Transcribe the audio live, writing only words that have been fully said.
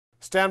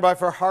Stand by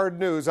for hard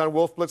news on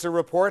Wolf Blitzer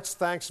Reports.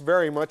 Thanks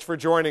very much for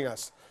joining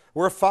us.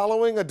 We're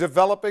following a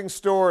developing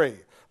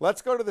story.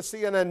 Let's go to the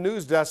CNN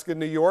news desk in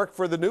New York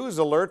for the news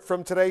alert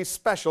from today's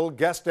special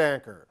guest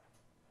anchor.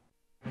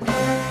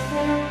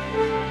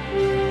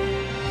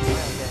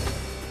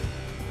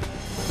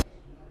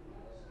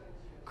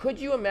 Could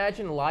you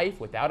imagine life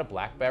without a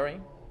BlackBerry?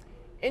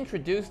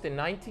 Introduced in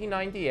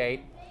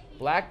 1998,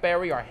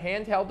 BlackBerry are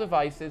handheld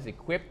devices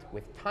equipped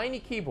with tiny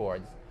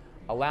keyboards,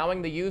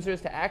 allowing the users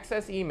to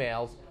access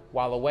emails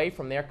while away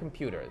from their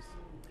computers.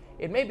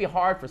 It may be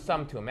hard for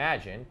some to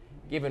imagine,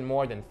 given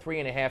more than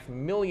 3.5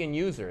 million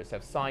users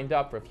have signed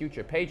up for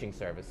future paging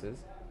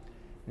services.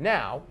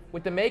 Now,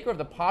 with the maker of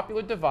the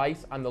popular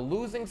device on the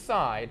losing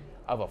side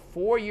of a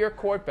 4-year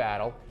court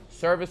battle,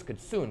 service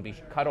could soon be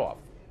cut off.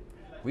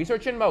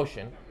 Research in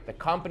Motion, the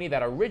company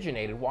that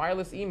originated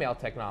wireless email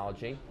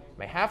technology,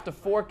 may have to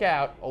fork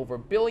out over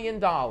 $1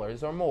 billion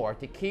or more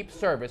to keep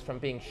service from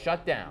being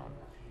shut down.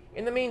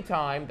 In the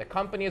meantime, the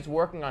company is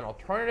working on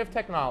alternative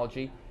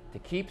technology to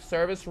keep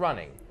service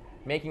running,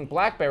 making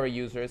BlackBerry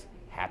users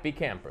happy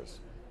campers.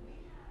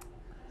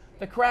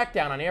 The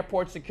crackdown on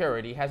airport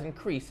security has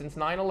increased since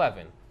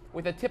 9/11,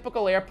 with a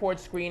typical airport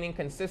screening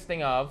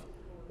consisting of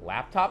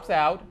laptops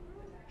out,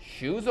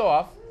 shoes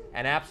off,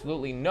 and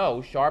absolutely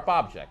no sharp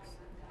objects.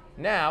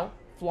 Now,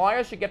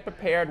 flyers should get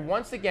prepared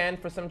once again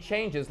for some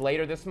changes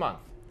later this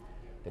month.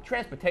 The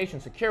Transportation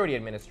Security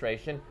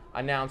Administration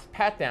announced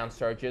pat-down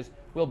searches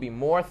will be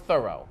more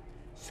thorough.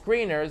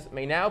 Screeners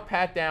may now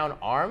pat down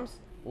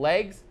arms,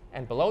 legs,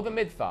 and below the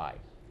mid-thigh.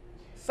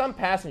 Some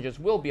passengers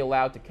will be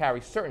allowed to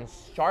carry certain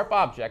sharp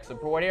objects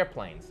aboard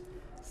airplanes: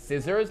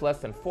 scissors less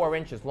than 4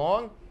 inches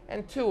long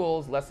and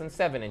tools less than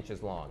 7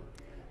 inches long.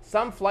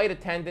 Some flight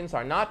attendants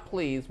are not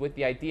pleased with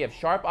the idea of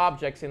sharp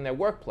objects in their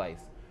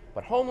workplace,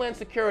 but Homeland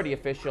Security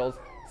officials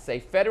say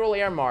federal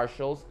air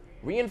marshals,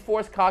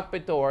 reinforced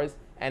cockpit doors,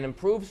 and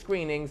improved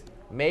screenings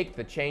make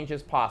the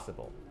changes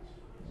possible.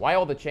 Why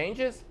all the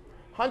changes?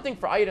 Hunting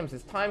for items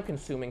is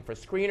time-consuming for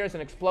screeners,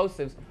 and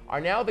explosives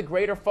are now the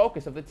greater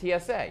focus of the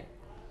TSA.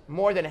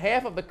 More than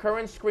half of the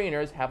current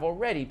screeners have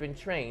already been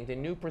trained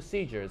in new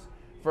procedures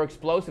for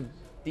explosive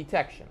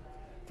detection.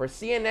 For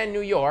CNN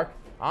New York,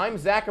 I'm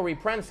Zachary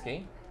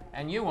Prensky,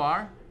 and you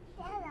are?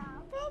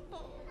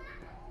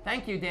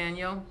 Thank you,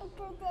 Daniel.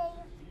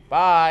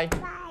 Bye.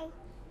 Bye.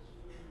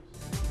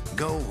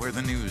 Go where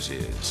the news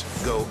is.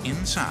 Go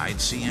inside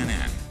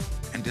CNN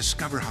and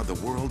discover how the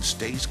world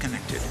stays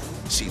connected.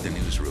 See the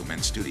newsroom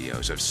and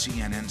studios of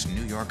CNN's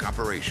New York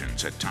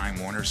operations at Time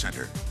Warner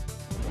Center.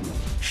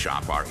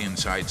 Shop our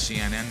Inside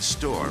CNN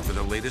store for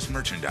the latest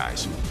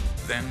merchandise.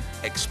 Then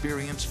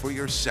experience for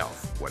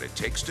yourself what it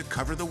takes to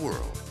cover the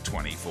world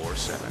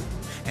 24/7.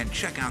 And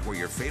check out where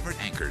your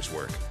favorite anchors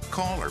work.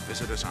 Call or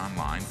visit us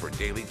online for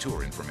daily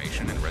tour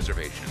information and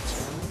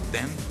reservations.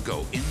 Then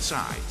go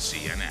inside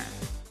CNN.